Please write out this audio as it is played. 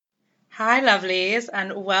Hi, lovelies,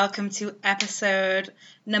 and welcome to episode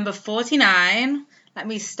number 49. Let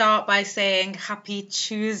me start by saying happy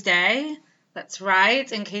Tuesday. That's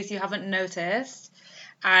right, in case you haven't noticed,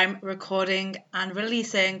 I'm recording and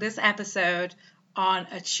releasing this episode on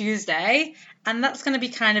a Tuesday, and that's going to be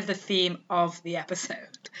kind of the theme of the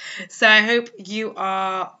episode. So I hope you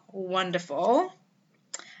are wonderful.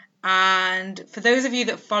 And for those of you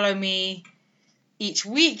that follow me each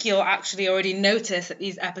week, you'll actually already notice that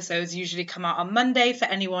these episodes usually come out on Monday for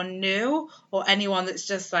anyone new or anyone that's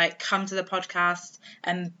just like come to the podcast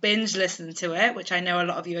and binge listen to it, which I know a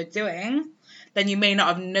lot of you are doing. Then you may not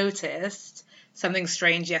have noticed something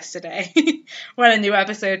strange yesterday when a new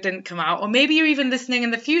episode didn't come out. Or maybe you're even listening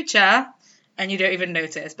in the future and you don't even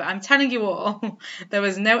notice. But I'm telling you all, there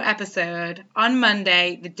was no episode on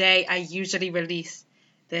Monday, the day I usually release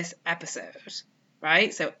this episode.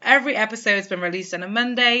 Right? So every episode's been released on a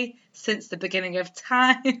Monday since the beginning of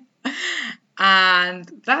time.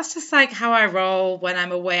 And that's just like how I roll. When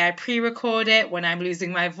I'm away, I pre-record it. When I'm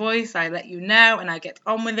losing my voice, I let you know and I get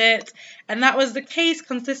on with it. And that was the case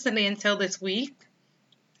consistently until this week.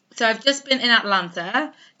 So I've just been in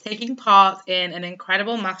Atlanta taking part in an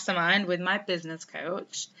incredible mastermind with my business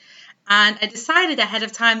coach. And I decided ahead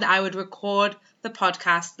of time that I would record the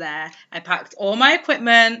podcast there. I packed all my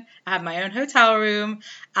equipment, I had my own hotel room,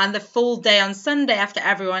 and the full day on Sunday after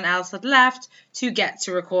everyone else had left to get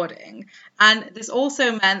to recording. And this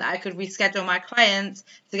also meant that I could reschedule my clients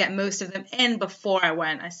to get most of them in before I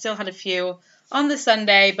went. I still had a few on the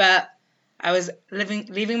Sunday, but I was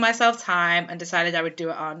leaving myself time and decided I would do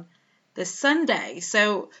it on the Sunday.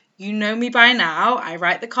 So you know me by now. I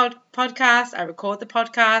write the podcast, I record the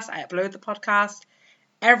podcast, I upload the podcast.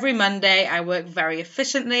 Every Monday, I work very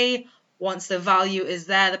efficiently. Once the value is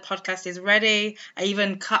there, the podcast is ready. I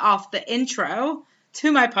even cut off the intro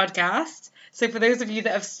to my podcast. So for those of you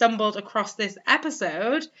that have stumbled across this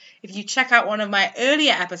episode, if you check out one of my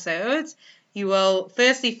earlier episodes, you will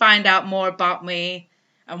firstly find out more about me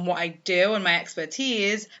and what I do and my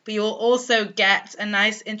expertise, but you will also get a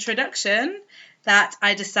nice introduction that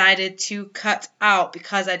I decided to cut out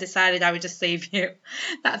because I decided I would just save you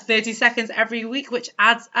that 30 seconds every week, which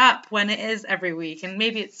adds up when it is every week, and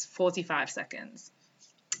maybe it's 45 seconds.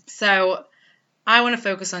 So I want to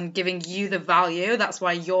focus on giving you the value. That's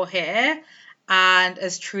why you're here. And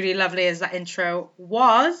as truly lovely as that intro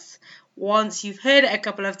was, once you've heard it a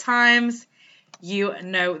couple of times, you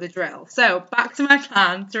know the drill. So back to my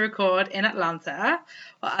plan to record in Atlanta.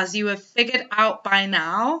 Well, as you have figured out by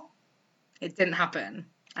now, it didn't happen.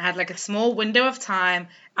 I had like a small window of time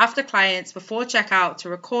after clients before checkout to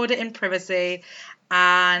record it in privacy.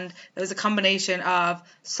 And there was a combination of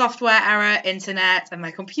software error, internet, and my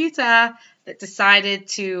computer that decided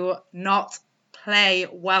to not play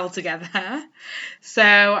well together. So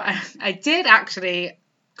I did actually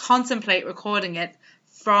contemplate recording it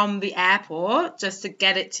from the airport just to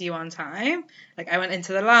get it to you on time. Like I went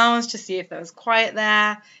into the lounge to see if there was quiet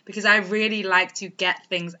there because I really like to get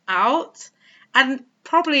things out and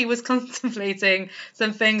probably was contemplating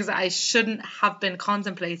some things that I shouldn't have been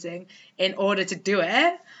contemplating in order to do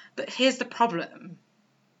it. But here's the problem.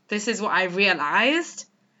 This is what I realized.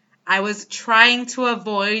 I was trying to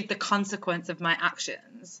avoid the consequence of my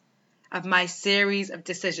actions, of my series of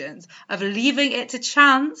decisions, of leaving it to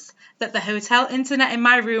chance that the hotel internet in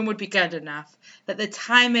my room would be good enough, that the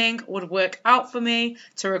timing would work out for me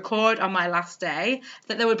to record on my last day,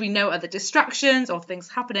 that there would be no other distractions or things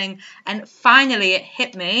happening. And finally it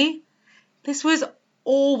hit me. This was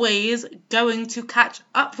always going to catch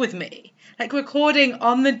up with me. Like recording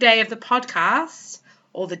on the day of the podcast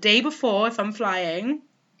or the day before if I'm flying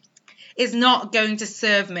is not going to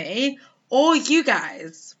serve me or you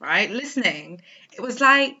guys, right, listening. It was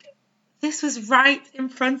like, this was right in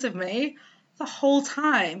front of me the whole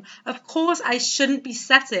time. Of course, I shouldn't be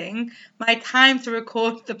setting my time to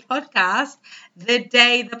record the podcast the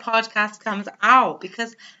day the podcast comes out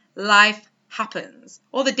because life happens.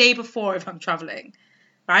 Or the day before if I'm traveling,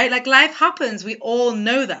 right? Like life happens. We all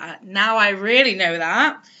know that. Now I really know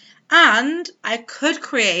that. And I could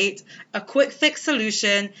create a quick fix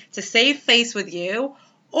solution to save face with you,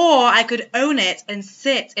 or I could own it and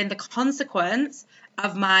sit in the consequence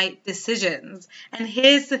of my decisions. And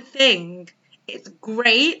here's the thing. It's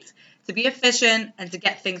great to be efficient and to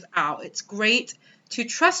get things out. It's great to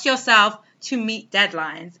trust yourself to meet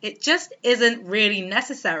deadlines. It just isn't really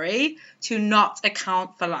necessary to not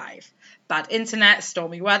account for life. Bad internet,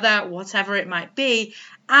 stormy weather, whatever it might be,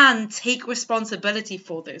 and take responsibility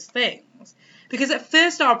for those things. Because at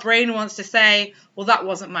first our brain wants to say, well, that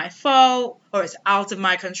wasn't my fault, or it's out of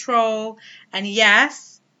my control. And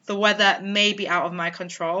yes, the weather may be out of my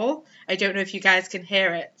control. I don't know if you guys can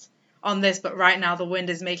hear it on this, but right now the wind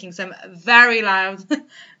is making some very loud,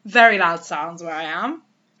 very loud sounds where I am.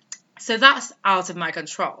 So that's out of my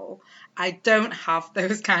control. I don't have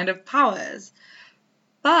those kind of powers.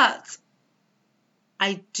 But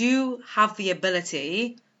I do have the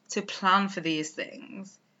ability to plan for these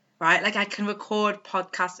things, right? Like I can record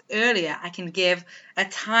podcasts earlier. I can give a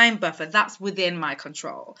time buffer. That's within my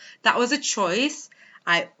control. That was a choice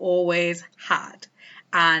I always had.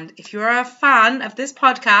 And if you're a fan of this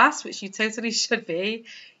podcast, which you totally should be,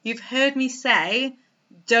 you've heard me say,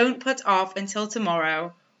 don't put off until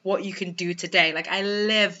tomorrow what you can do today. Like I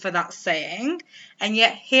live for that saying. And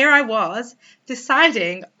yet here I was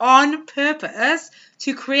deciding on purpose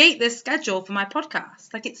to create this schedule for my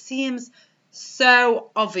podcast. Like it seems so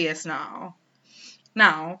obvious now.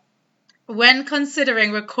 Now, when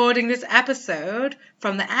considering recording this episode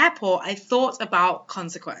from the airport, I thought about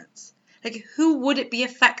consequence. Like, who would it be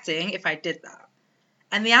affecting if I did that?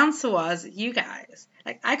 And the answer was you guys.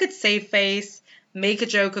 Like, I could save face, make a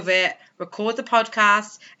joke of it, record the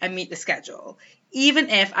podcast, and meet the schedule. Even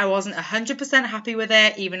if I wasn't 100% happy with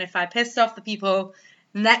it, even if I pissed off the people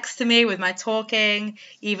next to me with my talking,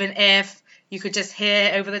 even if you could just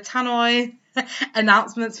hear over the tannoy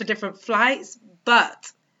announcements for different flights.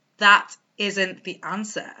 But that isn't the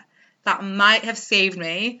answer. That might have saved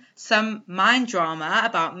me some mind drama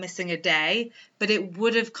about missing a day, but it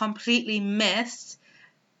would have completely missed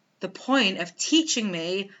the point of teaching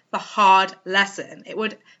me the hard lesson. It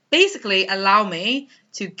would basically allow me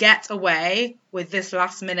to get away with this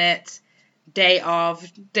last minute day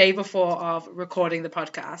before of recording the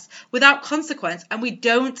podcast without consequence. And we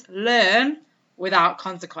don't learn without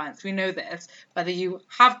consequence. We know this, whether you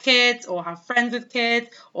have kids or have friends with kids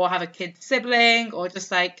or have a kid sibling or just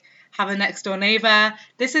like have a next door neighbor.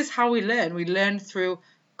 This is how we learn. We learn through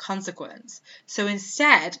consequence. So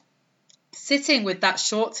instead, sitting with that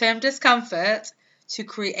short-term discomfort to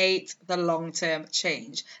create the long-term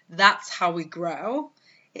change. That's how we grow.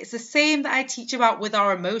 It's the same that I teach about with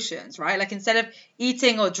our emotions, right? Like instead of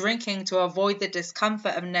eating or drinking to avoid the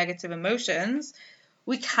discomfort of negative emotions,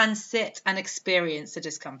 we can sit and experience the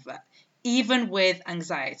discomfort, even with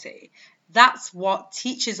anxiety. That's what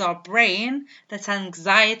teaches our brain that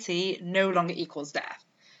anxiety no longer equals death.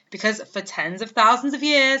 Because for tens of thousands of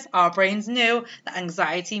years, our brains knew that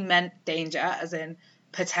anxiety meant danger, as in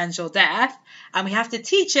potential death. And we have to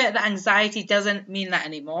teach it that anxiety doesn't mean that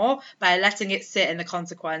anymore by letting it sit in the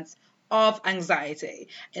consequence of anxiety.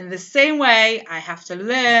 In the same way, I have to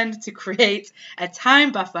learn to create a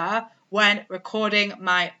time buffer when recording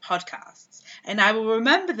my podcasts. And I will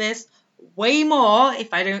remember this way more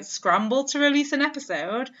if I don't scramble to release an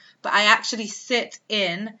episode, but I actually sit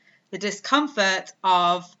in the discomfort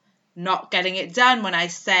of not getting it done when I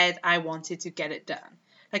said I wanted to get it done.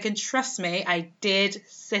 Like, and trust me, I did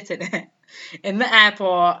sit in it in the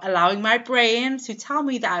airport, allowing my brain to tell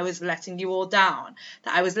me that I was letting you all down,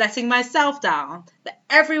 that I was letting myself down, that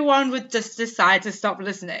everyone would just decide to stop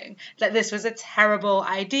listening, that this was a terrible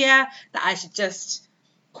idea, that I should just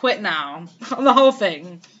quit now on the whole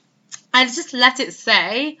thing. I just let it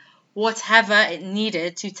say whatever it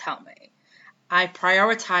needed to tell me. I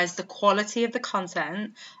prioritized the quality of the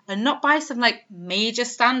content and not by some like major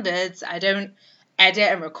standards. I don't edit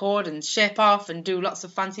and record and ship off and do lots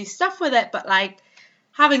of fancy stuff with it, but like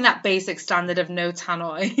having that basic standard of no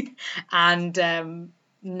tannoy and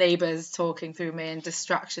neighbours talking through me and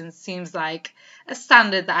distractions seems like a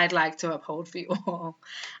standard that I'd like to uphold for you all.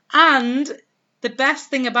 And the best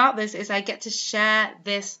thing about this is I get to share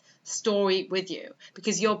this story with you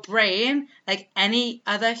because your brain, like any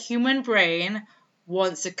other human brain,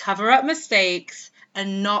 wants to cover up mistakes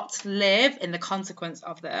and not live in the consequence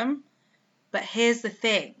of them. But here's the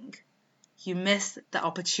thing, you miss the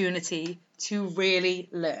opportunity to really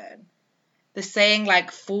learn. The saying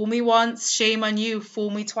like, fool me once, shame on you, fool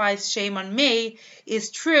me twice, shame on me,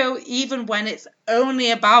 is true even when it's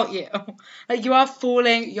only about you. Like you are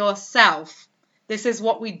fooling yourself. This is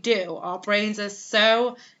what we do. Our brains are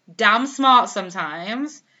so damn smart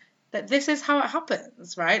sometimes that this is how it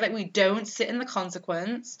happens, right? Like we don't sit in the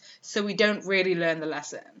consequence, so we don't really learn the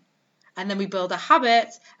lesson. And then we build a habit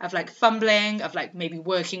of like fumbling, of like maybe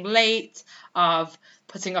working late, of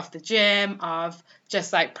putting off the gym, of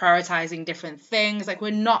just like prioritizing different things. Like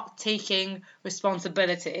we're not taking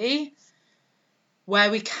responsibility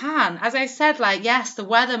where we can. As I said, like, yes, the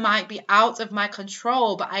weather might be out of my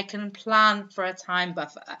control, but I can plan for a time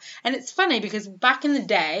buffer. And it's funny because back in the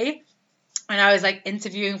day, when I was like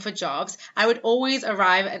interviewing for jobs, I would always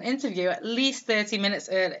arrive at an interview at least 30 minutes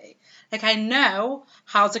early. Like I know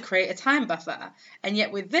how to create a time buffer. And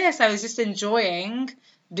yet with this, I was just enjoying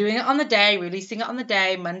doing it on the day, releasing it on the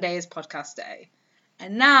day. Monday is podcast day.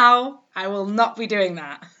 And now I will not be doing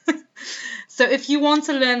that. So if you want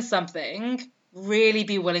to learn something, really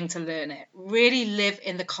be willing to learn it. Really live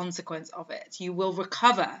in the consequence of it. You will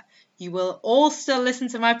recover. You will all still listen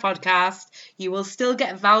to my podcast. You will still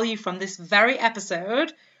get value from this very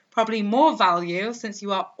episode, probably more value since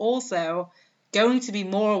you are also going to be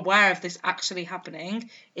more aware of this actually happening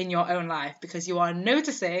in your own life because you are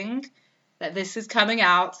noticing that this is coming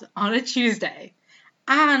out on a Tuesday.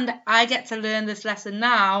 And I get to learn this lesson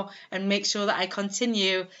now and make sure that I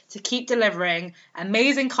continue to keep delivering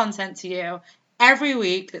amazing content to you every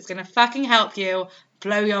week that's going to fucking help you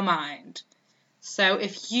blow your mind. So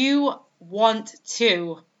if you want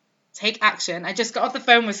to take action, I just got off the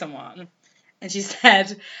phone with someone and she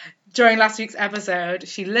said during last week's episode,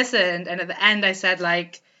 she listened and at the end I said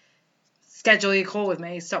like, schedule your call with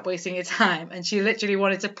me, stop wasting your time. And she literally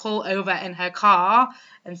wanted to pull over in her car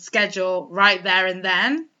and schedule right there and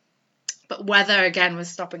then. But weather again was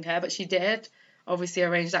stopping her, but she did obviously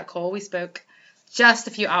arrange that call. We spoke just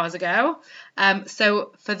a few hours ago.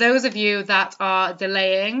 So for those of you that are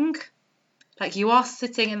delaying, like you are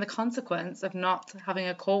sitting in the consequence of not having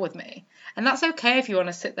a call with me. And that's okay if you want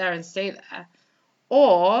to sit there and stay there.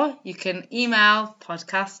 Or you can email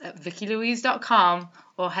podcast@vickylouise.com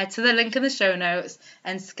or head to the link in the show notes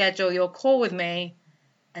and schedule your call with me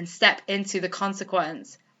and step into the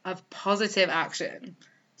consequence of positive action.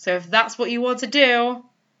 So if that's what you want to do,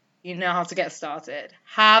 you know how to get started.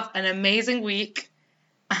 Have an amazing week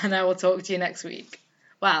and I will talk to you next week.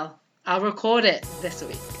 Well, I'll record it this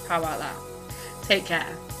week. How about that? Take care.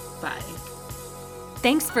 Bye.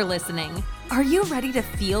 Thanks for listening. Are you ready to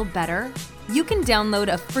feel better? You can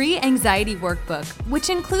download a free anxiety workbook, which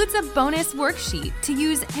includes a bonus worksheet to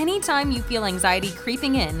use anytime you feel anxiety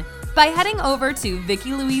creeping in by heading over to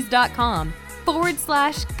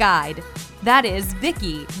vickylouise.com/guide. That is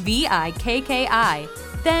Vicky, VIKKI,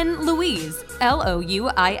 then Louise,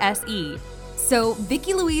 LOUISE. So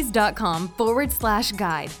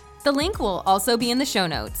vickylouise.com/guide. The link will also be in the show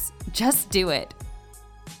notes. Just do it.